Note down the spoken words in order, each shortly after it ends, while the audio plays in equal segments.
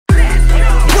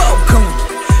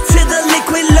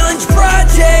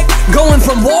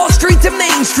from Wall Street to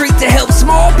Main Street to help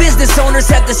small business owners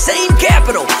have the same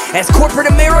capital as corporate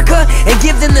America and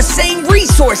give them the same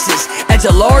resources as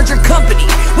a larger company.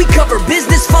 We cover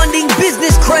business funding,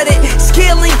 business credit,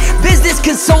 scaling, business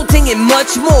consulting, and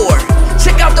much more.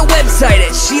 Check out the website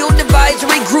at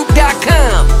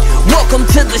shieldadvisorygroup.com. Welcome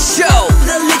to the show,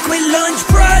 The Liquid Lunch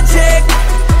Project.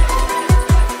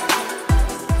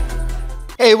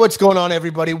 Hey, what's going on,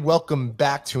 everybody? Welcome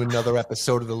back to another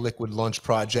episode of the Liquid Lunch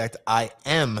Project. I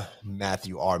am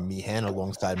Matthew R. Meehan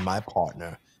alongside my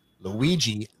partner,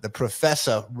 Luigi, the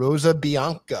Professor Rosa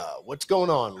Bianca. What's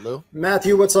going on, Lou?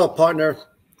 Matthew, what's up, partner?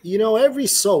 You know, every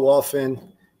so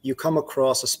often you come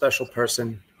across a special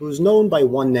person who's known by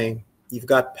one name. You've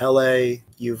got Pele,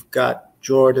 you've got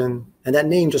Jordan, and that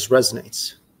name just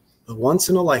resonates. But once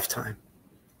in a lifetime,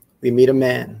 we meet a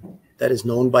man that is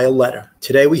known by a letter.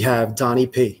 Today we have Donnie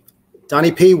P.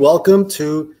 Donnie P, welcome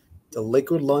to the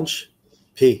Liquid Lunch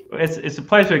P. It's a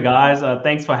pleasure, guys.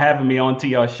 Thanks for having me onto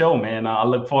your show, man. I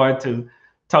look forward to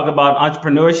talk about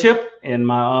entrepreneurship and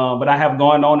my what I have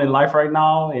going on in life right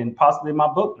now, and possibly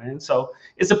my book, man. So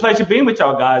it's a pleasure being with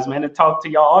y'all guys, man, and talk to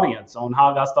your audience on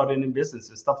how I got started in business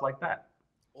and stuff like that.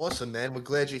 Awesome, man. We're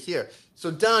glad you're here. So,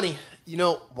 Donnie, you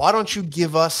know, why don't you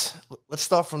give us, let's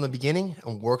start from the beginning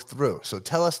and work through. So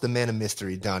tell us the man of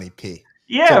mystery, Donnie P.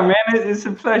 Yeah, man, it's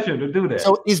a pleasure to do that.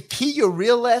 So is P your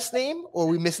real last name, or are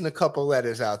we missing a couple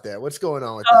letters out there? What's going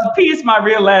on with that? P is my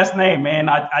real last name, man.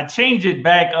 I changed it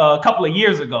back a couple of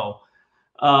years ago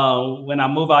when I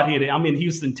moved out here. I'm in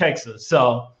Houston, Texas.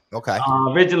 So okay.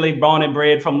 Originally born and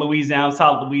bred from Louisiana,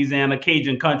 South Louisiana,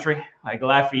 Cajun country, like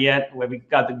Lafayette, where we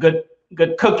got the good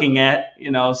cooking at,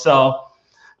 you know. So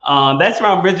that's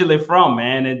where I'm originally from,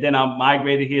 man. And then I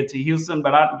migrated here to Houston,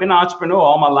 but I've been an entrepreneur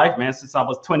all my life, man, since I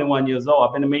was 21 years old.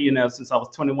 I've been a millionaire since I was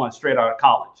 21, straight out of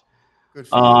college. Good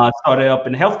for you. I started up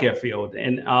in the healthcare field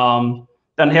and done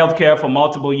healthcare for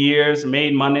multiple years,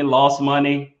 made money, lost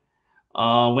money,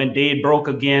 went dead broke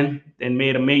again, then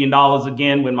made $1 million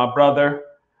again with my brother.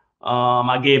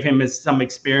 I gave him some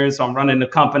experience on running the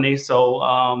company, so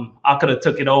I could have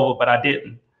took it over, but I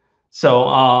didn't.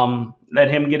 So let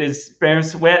him get his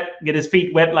experience wet, get his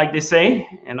feet wet, like they say,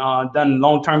 and done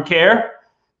long-term care.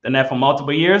 Done that for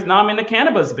multiple years. Now I'm in the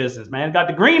cannabis business, man. Got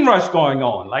the green rush going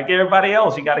on, like everybody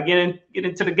else. You got to get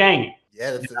into the game.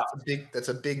 Yeah, that's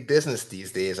a big business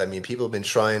these days. I mean, people have been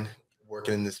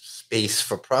working in this space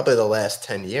for probably the last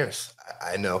 10 years.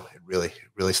 I know it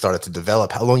really started to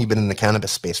develop. How long you been in the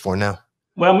cannabis space for now?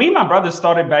 Well, me and my brother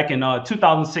started back in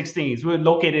 2016. We were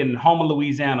located in Houma,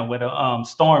 Louisiana, where a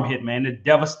storm hit, man. It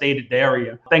devastated the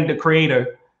area. Thank the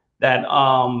creator that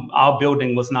our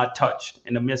building was not touched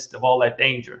in the midst of all that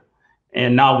danger.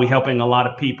 And now we're helping a lot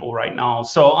of people right now.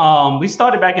 So we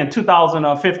started back in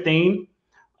 2015.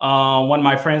 One of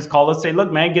my friends called us, say,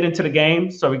 look, man, get into the game.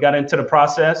 So we got into the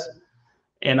process.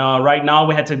 And right now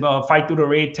we had to fight through the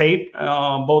red tape.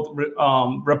 Both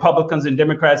Republicans and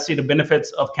Democrats see the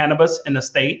benefits of cannabis in the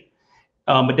state,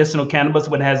 medicinal cannabis,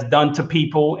 what it has done to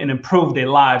people and improved their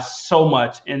lives so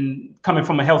much. And coming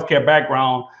from a healthcare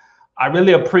background, I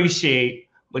really appreciate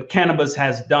what cannabis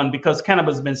has done, because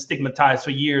cannabis has been stigmatized for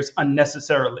years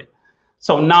unnecessarily.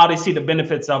 So now they see the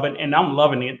benefits of it, and I'm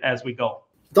loving it as we go.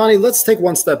 Donnie, let's take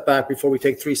one step back before we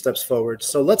take 3 steps forward.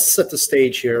 So let's set the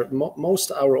stage here.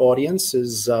 Most of our audience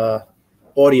is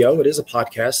audio. It is a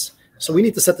podcast. So we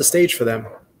need to set the stage for them.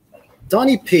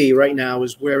 Donnie P right now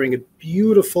is wearing a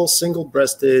beautiful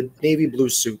single-breasted navy blue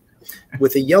suit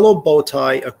with a yellow bow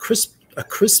tie, a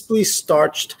crisply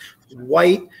starched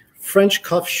white French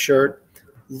cuff shirt,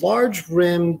 large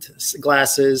rimmed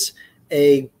glasses,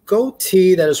 a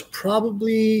goatee that is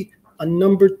probably a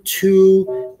number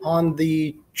 2 on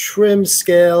the trim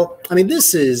scale. I mean,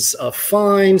 this is a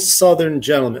fine Southern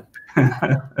gentleman.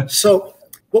 So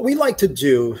what we like to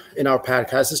do in our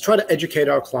podcast is try to educate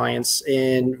our clients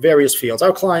in various fields.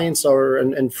 Our clients are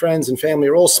and friends and family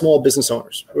are all small business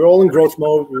owners. We're all in growth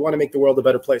mode. We want to make the world a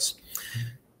better place.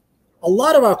 A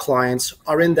lot of our clients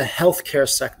are in the healthcare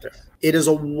sector. It is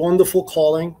a wonderful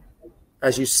calling.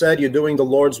 As you said, you're doing the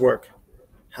Lord's work.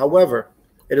 However,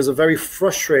 it is a very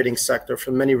frustrating sector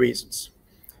for many reasons.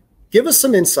 Give us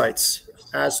some insights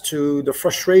as to the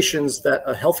frustrations that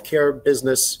a healthcare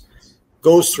business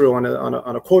goes through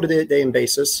on a quote-a-day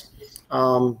basis,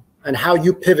 and how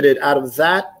you pivoted out of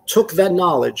that, took that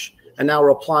knowledge, and now are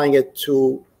applying it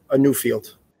to a new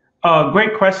field.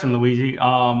 Great question, Luigi.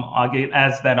 I get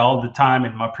asked that all the time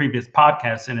in my previous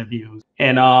podcast interviews,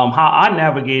 and how I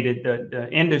navigated the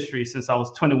industry since I was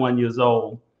 21 years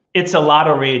old. It's a lot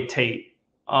of red tape.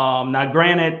 Now,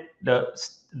 granted,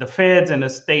 the feds and the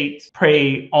states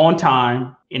pay on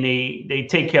time and they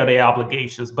take care of their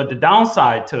obligations. But the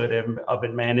downside to it of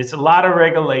it, man, it's a lot of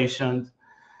regulations,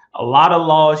 a lot of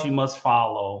laws you must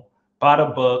follow by the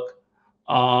book.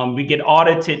 We get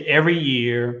audited every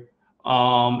year.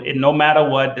 And no matter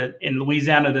what, in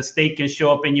Louisiana, the state can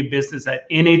show up in your business at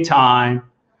any time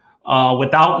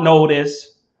without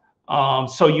notice.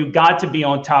 So you got to be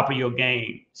on top of your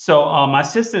game. So my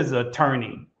sister's an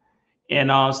attorney, and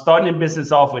starting a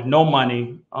business off with no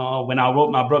money. When I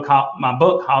wrote my book,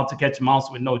 How to Catch a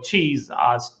Mouse with No Cheese,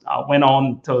 I went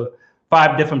on to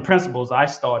 5 different principles I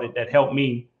started that helped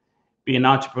me be an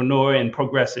entrepreneur and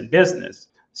progress in business.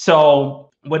 So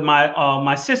what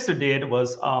my sister did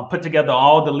was put together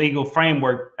all the legal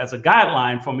framework as a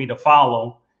guideline for me to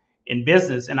follow in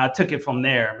business, and I took it from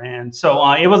there, man.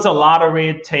 So it was a lot of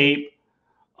red tape,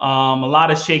 a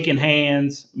lot of shaking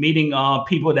hands, meeting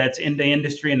people that's in the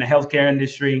industry, in the healthcare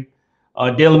industry,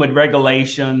 dealing with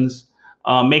regulations,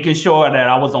 making sure that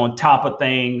I was on top of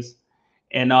things.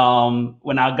 And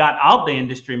when I got out the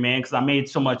industry, man, because I made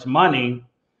so much money,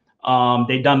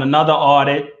 they done another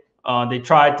audit. They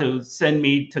tried to send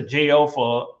me to jail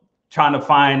for trying to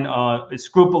find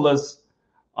scrupulous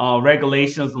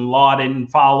regulations and law I didn't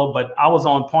follow, but I was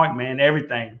on point, man,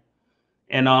 everything.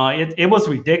 And it was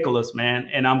ridiculous, man.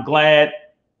 And I'm glad.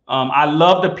 I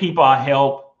love the people I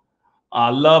help. I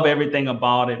love everything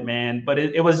about it, man. But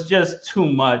it was just too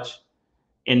much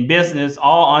in business.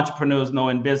 All entrepreneurs know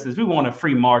in business, we want a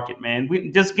free market, man. We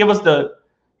just give us the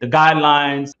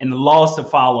guidelines and the laws to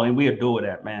follow, and we'll do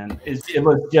that, man.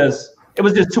 It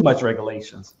was just too much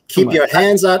regulations. Keep your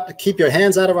hands out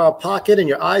of our pocket and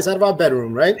your eyes out of our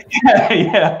bedroom, right?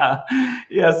 Yeah,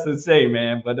 yes to say,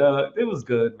 man. But it was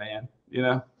good, man. You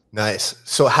know. Nice.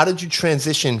 So how did you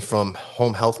transition from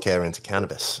home healthcare into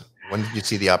cannabis? When did you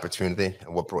see the opportunity,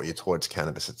 and what brought you towards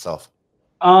cannabis itself?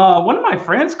 One of my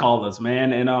friends called us,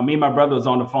 man, and me and my brother was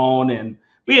on the phone, and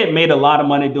we had made a lot of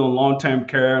money doing long-term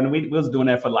care, and we was doing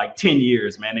that for like 10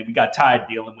 years, man, and we got tired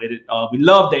dealing with it. We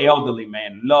love the elderly,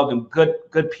 man. Love them,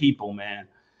 good people, man.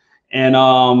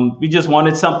 And we just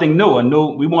wanted something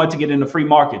new. We wanted to get in the free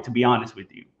market, to be honest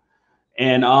with you.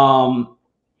 And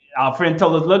our friend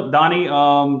told us, look, Donnie,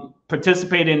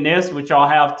 participate in this, which y'all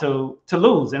have to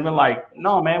lose. And we're like,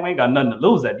 no, man, we ain't got nothing to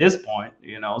lose at this point,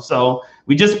 you know. So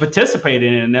we just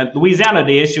participated in it. Louisiana,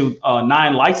 they issued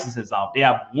 9 licenses out. They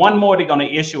have one more they're going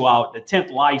to issue out, the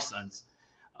 10th license,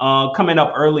 coming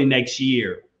up early next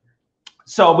year.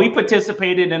 So we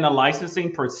participated in the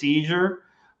licensing procedure.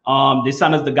 They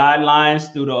sent us the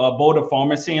guidelines through the Board of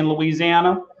Pharmacy in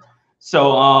Louisiana.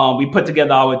 So we put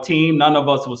together our team. None of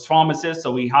us was pharmacists,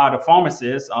 so we hired a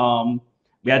pharmacist.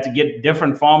 We had to get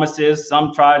different pharmacists.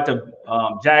 Some tried to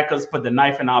jack us, put the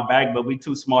knife in our back, but we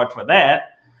too smart for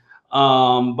that.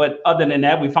 But other than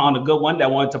that, we found a good one that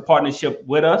wanted to partnership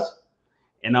with us.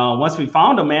 And once we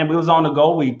found them, man, we was on the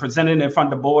go. We presented in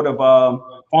front of the Board of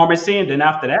Pharmacy. And then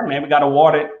after that, man, we got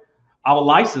awarded our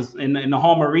license in the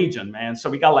Homer region, man. So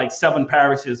we got like 7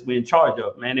 parishes we're in charge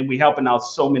of, man. And we helping out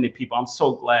so many people. I'm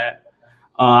so glad.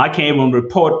 I can't even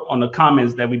report on the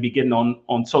comments that we be getting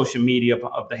on social media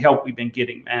of the help we've been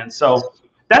getting, man. So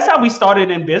that's how we started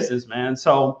in business, man.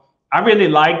 So I really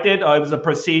liked it. It was a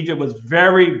procedure. It was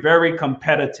very, very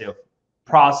competitive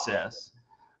process,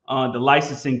 the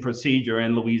licensing procedure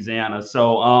in Louisiana.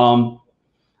 So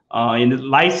in the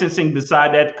licensing,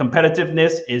 beside that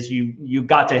competitiveness, is you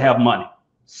got to have money.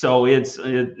 So it's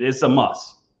a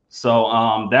must.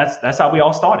 So that's how we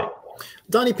all started.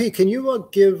 Donnie P, can you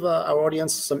give our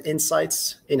audience some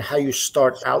insights in how you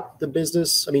start out the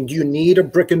business? I mean, do you need a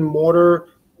brick and mortar?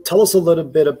 Tell us a little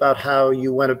bit about how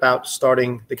you went about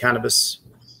starting the cannabis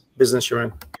business you're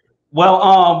in.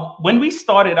 Well, when we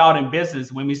started out in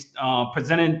business, when we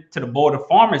presented to the Board of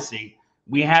Pharmacy,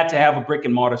 we had to have a brick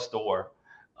and mortar store.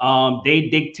 They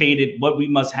dictated what we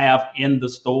must have in the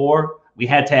store. We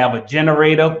had to have a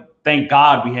generator. Thank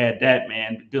God we had that,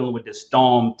 man, dealing with this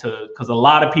storm, because a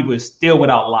lot of people are still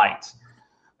without lights.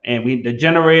 And the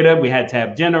generator, we had to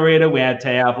have generator. We had to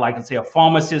have, like I say, a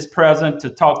pharmacist present to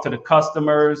talk to the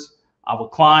customers, our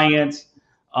clients.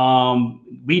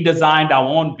 We designed our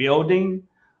own building.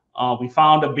 We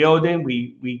found a building.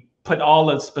 We put all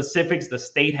the specifics the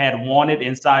state had wanted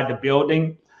inside the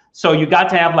building. So you got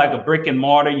to have like a brick and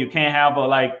mortar. You can't have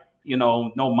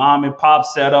no mom and pop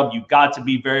setup. You got to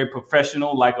be very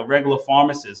professional, like a regular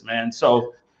pharmacist, man.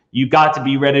 So you got to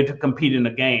be ready to compete in the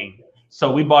game.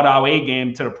 So we brought our A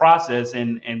game to the process,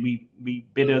 and we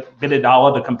bidded our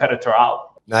other competitor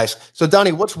out. Nice. So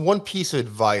Donnie, what's one piece of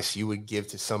advice you would give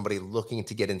to somebody looking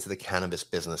to get into the cannabis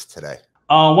business today?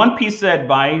 One piece of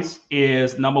advice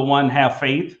is, number 1, have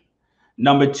faith.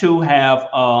 Number 2, have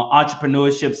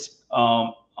entrepreneurship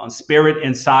spirit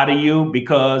inside of you,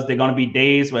 because there are going to be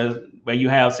days where you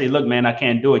have say, look, man, I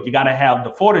can't do it. You got to have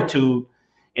the fortitude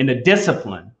and the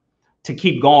discipline to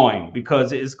keep going,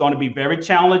 because it's going to be very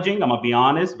challenging. I'm going to be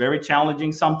honest, very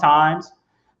challenging sometimes,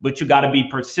 but you got to be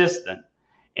persistent.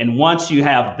 And once you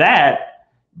have that,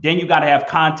 then you got to have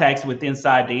contacts with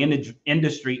inside the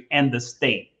industry and the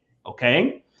state.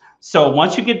 Okay. So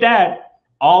once you get that,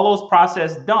 all those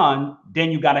process done,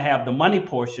 then you got to have the money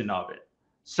portion of it.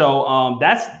 So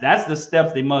that's the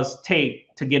steps they must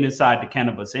take to get inside the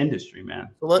cannabis industry, man.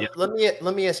 So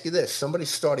let me ask you this: somebody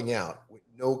starting out with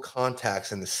no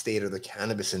contacts in the state or the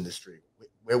cannabis industry,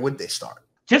 where would they start?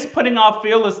 Just putting out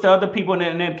feelers to other people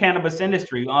in the cannabis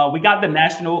industry. We got the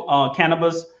National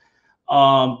Cannabis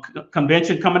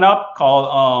Convention coming up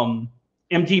called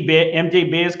MJ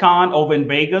BizCon over in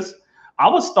Vegas. I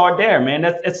would start there, man.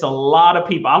 It's a lot of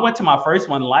people. I went to my first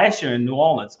one last year in New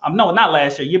Orleans. No, not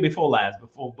last year, year before last,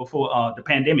 before the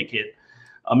pandemic hit.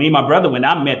 Me and my brother went.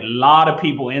 I met a lot of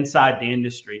people inside the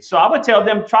industry. So I would tell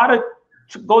them, try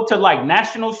to go to like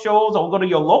national shows or go to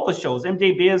your local shows.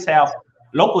 MJ Biz have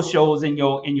local shows in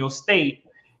your state,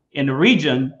 in the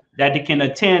region, that they can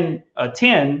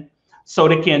attend, so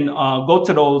they can go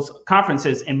to those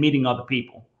conferences and meeting other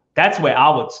people. That's where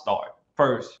I would start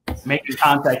first, making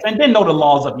contacts, and then know the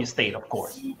laws of your state, of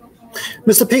course.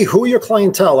 Mr. P, who are your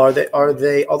clientele? Are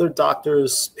they other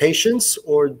doctors' patients,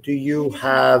 or do you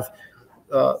have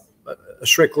a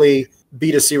strictly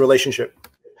B2C relationship?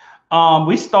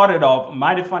 We started off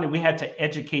mighty funny. We had to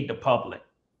educate the public,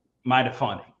 mighty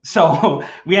funny. So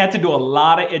we had to do a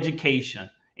lot of education.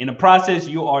 In the process,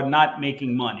 you are not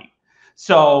making money.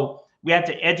 So we had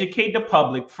to educate the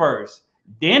public first.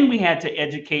 Then we had to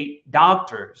educate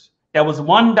doctors. There was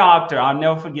one doctor, I'll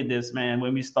never forget this, man,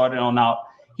 when we started on out.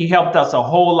 He helped us a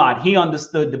whole lot. He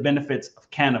understood the benefits of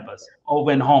cannabis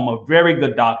over in home, a very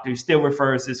good doctor. He still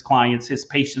refers his clients, his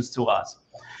patients to us.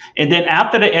 And then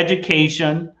after the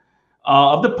education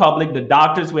of the public, the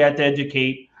doctors we had to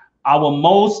educate, our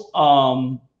most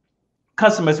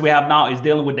customers we have now is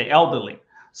dealing with the elderly.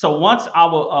 So once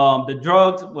our the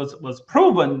drugs was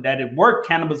proven that it worked,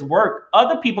 cannabis worked,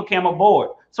 other people came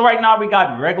aboard. So right now we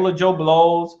got regular Joe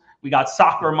Blows, we got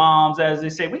soccer moms, as they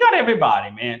say, we got everybody,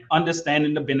 man,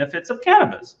 understanding the benefits of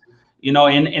cannabis,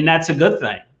 and that's a good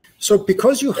thing. So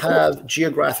because you have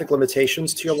geographic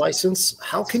limitations to your license,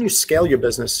 how can you scale your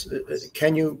business?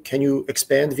 Can you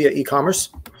expand via e-commerce?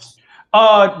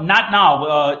 Not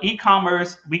now.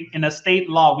 E-commerce, in a state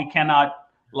law, we cannot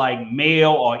like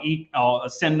mail or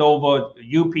send over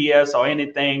UPS or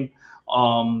anything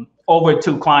over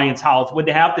to client's house. What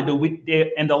they have to do,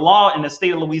 in the law, in the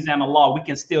state of Louisiana law, we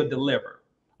can still deliver.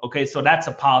 Okay, so that's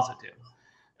a positive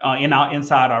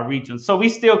inside our region. So we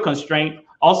still constrained.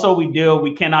 Also,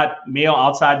 we cannot mail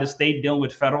outside the state, dealing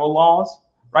with federal laws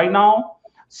right now.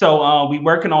 So we're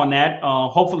working on that.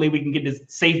 Hopefully we can get this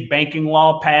safe banking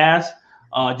law passed.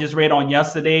 Just read on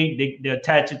yesterday, they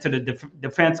attach it to the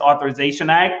Defense Authorization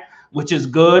Act, which is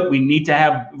good. We need to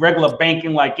have regular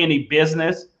banking like any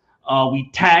business.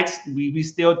 We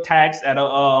still tax at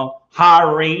a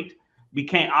higher rate. We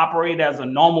can't operate as a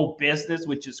normal business,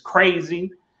 which is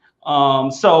crazy.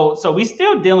 So we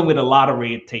still dealing with a lot of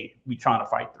red tape we're trying to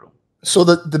fight through. So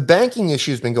the banking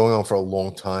issue has been going on for a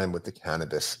long time with the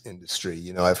cannabis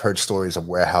industry. I've heard stories of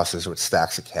warehouses with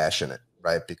stacks of cash in it,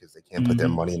 right? Because they can't put their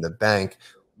money in the bank.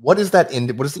 What is the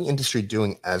industry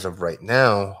doing as of right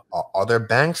now? Are there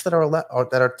banks that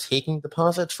are taking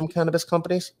deposits from cannabis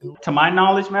companies? To my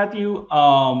knowledge, Matthew,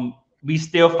 we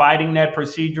still fighting that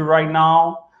procedure right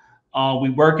now.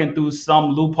 We working through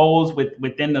some loopholes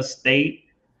within the state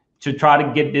to try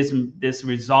to get this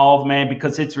resolved, man,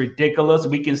 because it's ridiculous.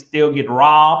 We can still get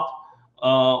robbed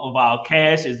of our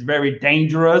cash. It's very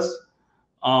dangerous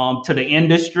to the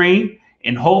industry.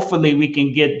 And hopefully we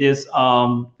can get this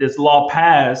law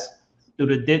passed through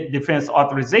the Defense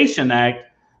Authorization Act,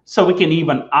 so we can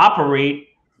even operate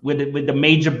with the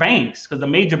major banks, because the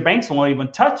major banks won't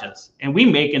even touch us, and we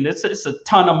making it's a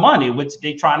ton of money, which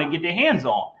they're trying to get their hands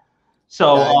on.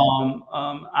 So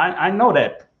I know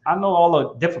that. I know all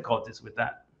the difficulties with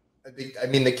that. I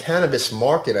mean, the cannabis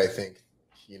market, I think,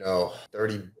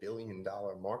 $30 billion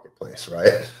marketplace,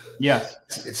 right? Yes.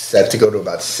 It's set to go to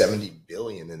about 70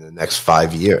 billion in the next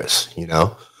 5 years,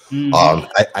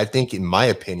 I think, in my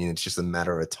opinion, it's just a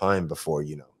matter of time before,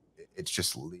 it's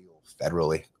just legal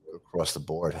federally across the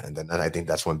board. And then I think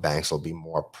that's when banks will be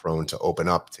more prone to open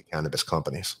up to cannabis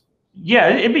companies. Yeah,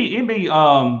 it'd be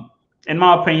in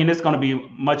my opinion, it's going to be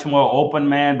much more open,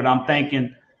 man. But I'm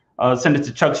thinking send it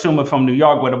to Chuck Schumer from New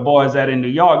York, where the boys at in New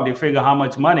York. They figure how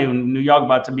much money in New York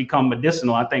about to become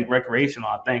medicinal. I think recreational.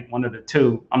 I think one of the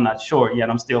two. I'm not sure yet.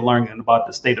 I'm still learning about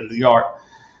the state of New York.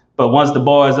 But once the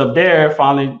boys up there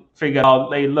finally figure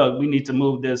out, hey, look, we need to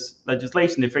move this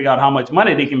legislation to figure out how much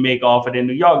money they can make off it in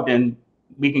New York, then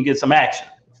we can get some action.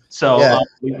 So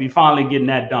we finally getting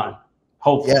that done.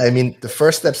 Hopefully. Yeah, I mean, the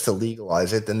first step's to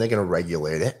legalize it, then they're going to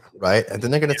regulate it, right? And then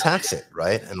they're going to tax it,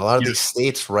 right? And a lot of these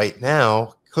states right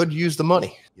now could use the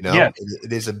money, you know?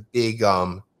 It is a big,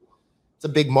 it's a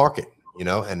big market, you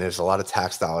know? And there's a lot of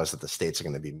tax dollars that the states are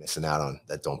going to be missing out on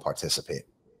that don't participate.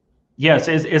 Yes,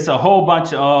 it's a whole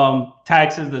bunch of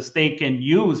taxes the state can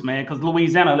use, man, because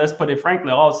Louisiana, let's put it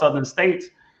frankly, all southern states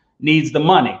needs the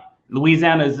money.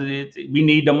 Louisiana we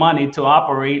need the money to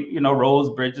operate, you know, roads,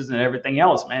 bridges, and everything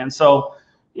else, man. So,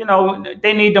 you know,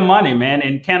 they need the money, man.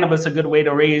 And cannabis is a good way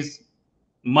to raise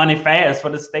money fast for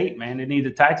the state, man. They need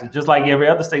the taxes, just like every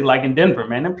other state, like in Denver,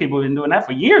 man. Them people have been doing that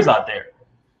for years out there.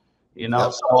 You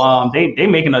know, so they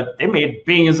made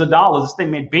billions of dollars. The state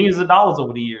made billions of dollars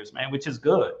over the years, man, which is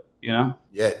good. You know?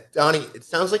 Yeah, Donnie, it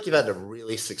sounds like you've had a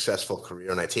really successful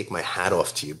career, and I take my hat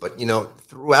off to you. But, you know,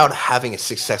 throughout having a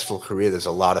successful career, there's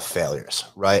a lot of failures,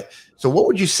 right? So what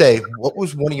would you say, what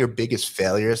was one of your biggest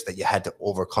failures that you had to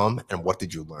overcome, and what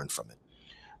did you learn from it?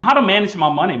 How to manage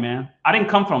my money, man. I didn't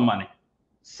come from money.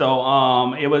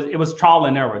 So it was trial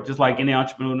and error, just like any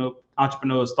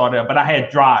entrepreneur started. But I had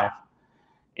drive,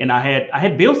 and I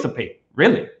had bills to pay,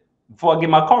 really, before I get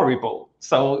my car repoed.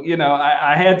 So, you know,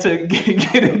 I had to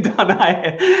get it done.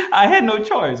 I had no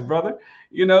choice, brother.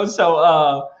 You know,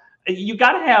 so you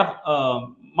got to have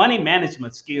money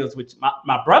management skills, which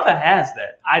my brother has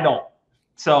that. I don't.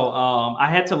 So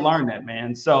I had to learn that,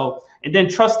 man. So, and then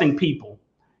trusting people.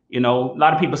 You know, a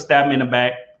lot of people stab me in the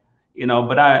back, you know,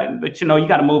 but you know, you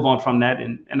got to move on from that.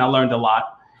 And I learned a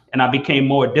lot, and I became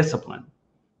more disciplined.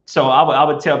 So I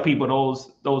would tell people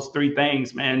those three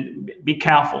things, man. Be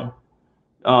careful.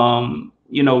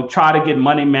 You know, try to get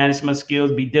money management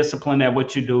skills, be disciplined at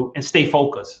what you do, and stay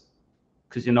focused.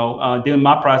 Because, you know, during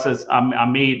my process, I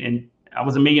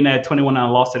was a millionaire at 21 and I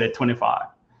lost it at 25.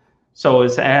 So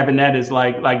it's having that is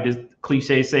like this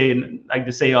cliche saying, like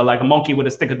to say, like a monkey with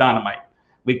a stick of dynamite.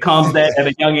 Becomes that at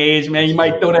a young age, man, you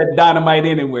might throw that dynamite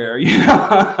anywhere, you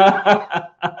know.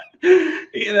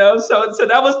 You know, so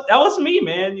that was me,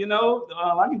 man. You know,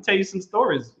 I can tell you some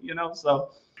stories, you know.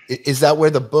 So is that where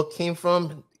the book came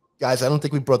from? Guys, I don't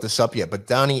think we brought this up yet, but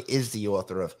Donnie is the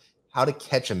author of How to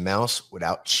Catch a Mouse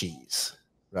Without Cheese,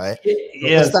 right?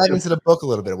 Let's dive into the book a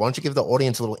little bit. Why don't you give the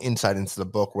audience a little insight into the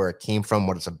book, where it came from,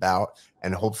 what it's about,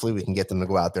 and hopefully we can get them to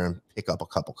go out there and pick up a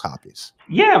couple copies.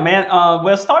 Yeah, man.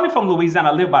 Well, starting from Louisiana,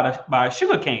 I live by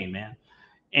sugar cane, man.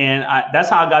 And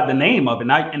that's how I got the name of it.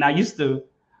 And I used to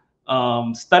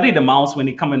study the mouse when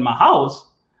they come in my house.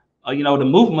 You know, the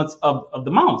movements of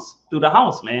the mouse through the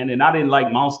house, man. And I didn't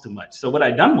like mouse too much. So what I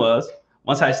done was,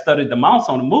 once I studied the mouse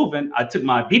on the movement, I took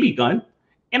my BB gun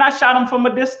and I shot them from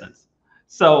a distance.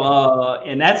 So,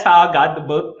 and that's how I got the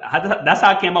book. That's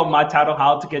how I came up with my title,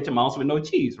 How to Catch a Mouse with No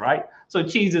Cheese, right? So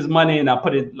cheese is money, and I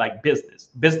put it like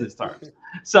business terms.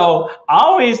 So I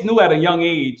always knew at a young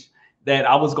age that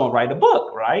I was gonna write a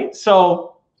book, right?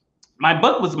 So my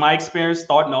book was my experience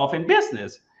starting off in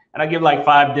business. And I give like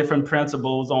 5 different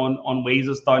principles on ways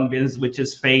of starting business, which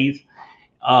is faith,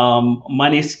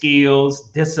 money, skills,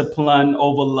 discipline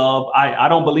over love. I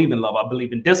don't believe in love. I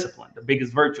believe in discipline. The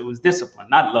biggest virtue is discipline,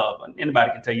 not love.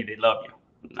 Anybody can tell you they love you.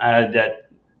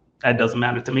 That doesn't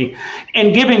matter to me.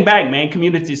 And giving back, man,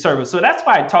 community service. So that's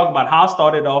why I talk about how I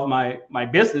started off my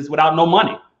business without no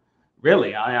money.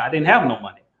 Really, I didn't have no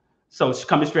money. So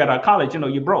coming straight out of college, you know,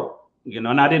 you're broke, you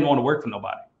know, and I didn't want to work for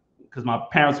nobody. Because my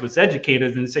parents was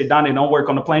educators and say, Donnie, don't work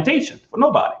on the plantation for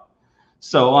nobody.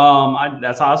 So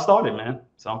that's how I started, man.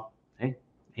 So, hey,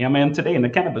 here I am today in the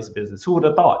cannabis business. Who would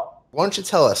have thought? Why don't you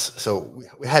tell us? So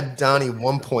we had Donnie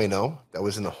 1.0 that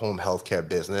was in the home healthcare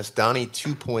business. Donnie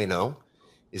 2.0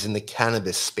 is in the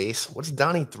cannabis space. What's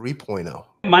Donnie 3.0?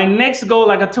 My next goal,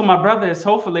 like I told my brother, is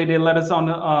hopefully they let us on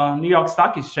the New York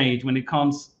Stock Exchange when it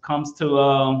comes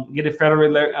to get it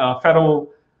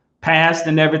federal passed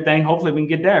and everything. Hopefully we can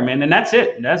get there, man. And that's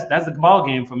it. That's the ball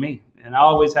game for me. And I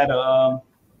always had a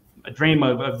dream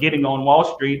of getting on Wall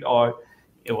Street, or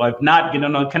if not, getting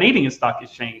on a Canadian stock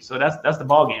exchange. So that's the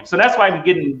ball game. So that's why we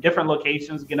get in different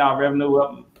locations, get our revenue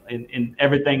up and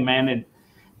everything, man, and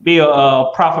be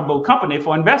a profitable company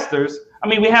for investors. I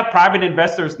mean, we have private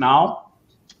investors now,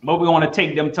 but we want to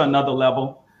take them to another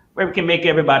level where we can make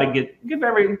everybody get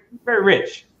very, very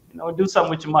rich. You know, do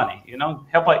something with your money. You know,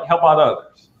 help out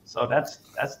others. So that's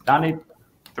Donnie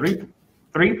 3.0.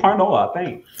 3.0, I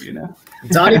think,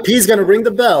 Donnie P's going to ring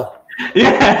the bell.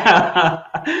 Yeah.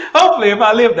 Hopefully, if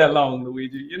I live that long,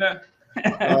 Luigi,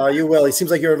 You will. He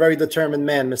seems like you're a very determined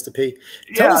man, Mr. P.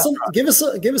 Give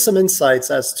us some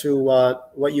insights as to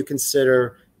what you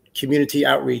consider community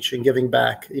outreach and giving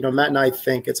back. Matt and I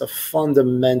think it's a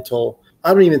fundamental.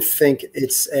 I don't even think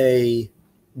it's a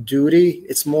duty.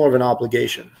 It's more of an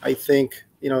obligation. I think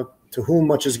to whom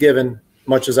much is given,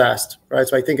 much is asked. Right.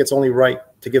 So I think it's only right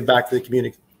to give back to the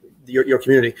community, your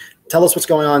community. Tell us what's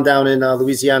going on down in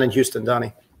Louisiana and Houston,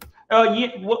 Donnie.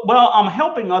 Well, I'm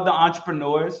helping other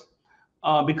entrepreneurs.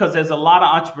 Because there's a lot of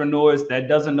entrepreneurs that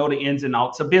doesn't know the ins and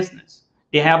outs of business.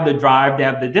 They have the drive, they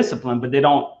have the discipline, but they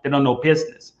don't know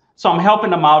business. So I'm helping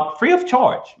them out free of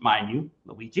charge, mind you,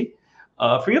 Luigi,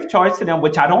 free of charge to them,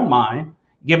 which I don't mind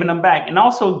giving them back, and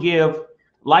also give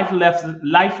life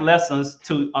lessons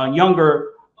to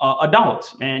younger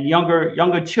adults, man,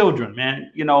 younger children,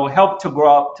 man. Help to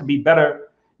grow up to be better,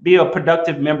 be a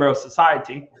productive member of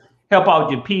society, help out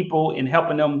your people, and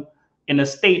helping them in a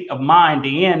state of mind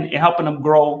they're in, and helping them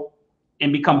grow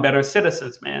and become better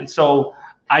citizens, man. So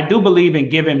I do believe in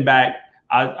giving back.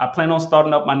 I plan on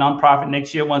starting up my nonprofit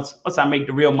next year once I make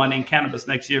the real money in cannabis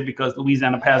next year, because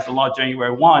Louisiana passed the law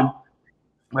January 1,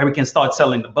 where we can start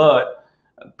selling the bud.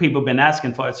 People have been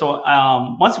asking for it. So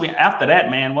after that,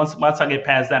 man, once I get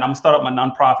past that, I'm gonna start up my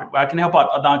nonprofit where I can help out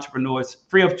other entrepreneurs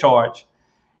free of charge.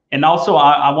 And also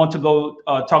I want to go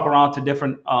talk around to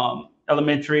different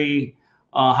elementary,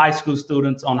 high school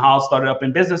students on how I started up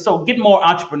in business. So get more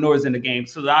entrepreneurs in the game.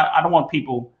 So I don't want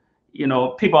people,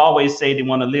 people always say they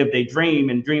want to live their dream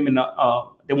and dreaming,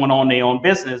 they want to own their own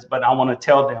business, but I want to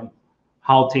tell them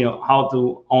how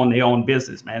to own their own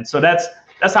business, man. So that's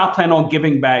how I plan on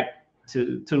giving back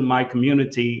to my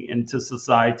community and to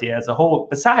society as a whole,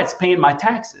 besides paying my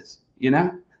taxes,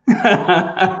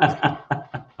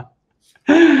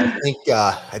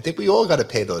 I think we all got to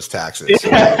pay those taxes.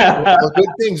 Well, good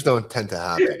things don't tend to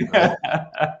happen. Right?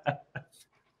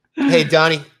 Hey,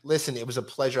 Donnie, listen, it was a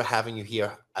pleasure having you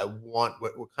here.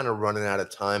 We're kind of running out of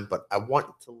time, but I want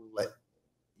to let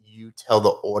you tell the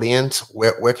audience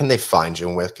where can they find you,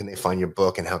 and where can they find your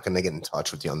book, and how can they get in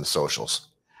touch with you on the socials?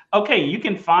 Okay, you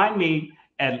can find me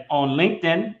on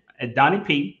LinkedIn at Donnie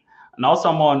P, and also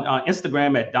I'm on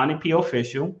Instagram at Donnie P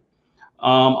Official.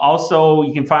 Also,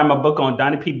 you can find my book on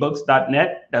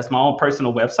DonniePbooks.net. That's my own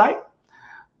personal website.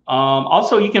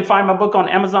 Also, you can find my book on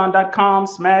Amazon.com,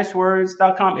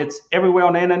 Smashwords.com. It's everywhere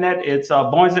on the internet. It's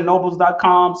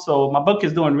BarnesandNobles.com. So my book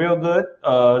is doing real good.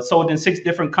 Sold in 6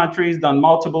 different countries, done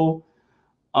multiple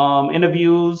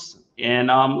interviews, and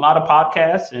a lot of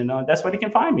podcasts, and that's where you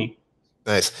can find me.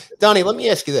 Nice. Donnie, let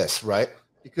me ask you this, right?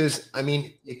 Because, I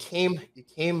mean, you came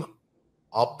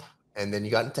up, and then you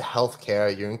got into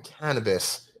healthcare, you're in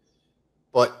cannabis,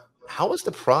 but how was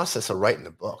the process of writing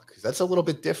a book? Because that's a little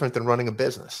bit different than running a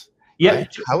business. Yeah,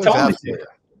 right? How was that for you?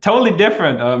 Totally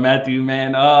different, Matthew,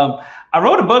 man. I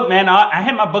wrote a book, man. I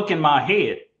had my book in my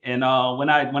head, and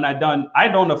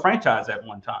I'd owned a franchise at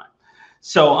one time.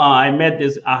 So I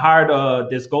hired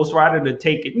this ghostwriter to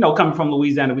take it. Coming from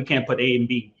Louisiana, we can't put A and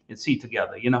B and C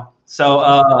together, So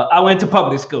I went to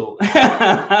public school.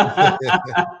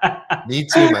 Me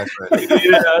too, my friend.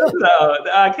 So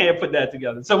I can't put that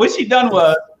together. So what she done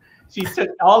was she took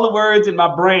all the words in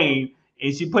my brain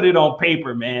and she put it on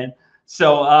paper, man.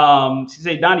 So she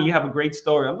said, Donnie, you have a great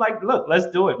story. I'm like, look, let's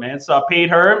do it, man. So I paid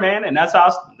her, man, and that's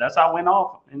how I went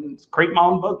off and create my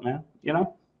own book, man.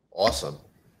 Awesome.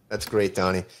 That's great,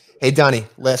 Donnie. Hey, Donnie,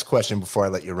 last question before I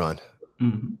let you run.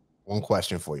 Mm-hmm. One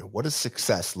question for you. What does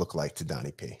success look like to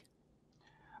Donnie P?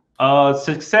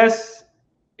 Success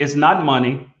is not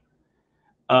money.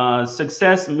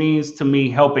 Success means to me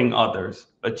helping others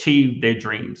achieve their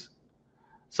dreams.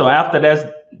 So after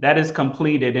that is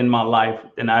completed in my life,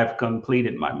 then I've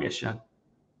completed my mission.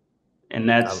 And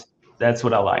that's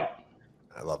what I like.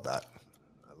 I love that.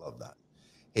 I love that.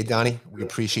 Hey, Donnie, we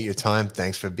appreciate your time.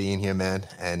 Thanks for being here, man.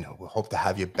 And we hope to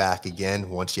have you back again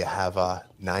once you have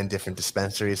 9 different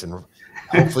dispensaries. And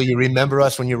hopefully you remember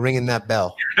us when you're ringing that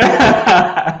bell.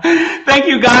 Thank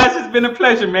you, guys. It's been a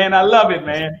pleasure, man. I love it,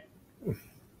 man.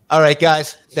 All right,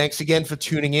 guys. Thanks again for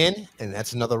tuning in. And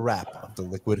that's another wrap of the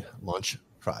Liquid Lunch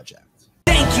Project.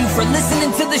 Thank you for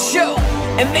listening to the show.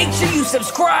 And make sure you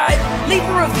subscribe, leave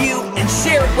a review, and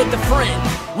share it with a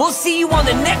friend. We'll see you on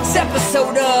the next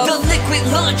episode of the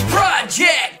Liquid Lunch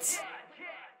Project.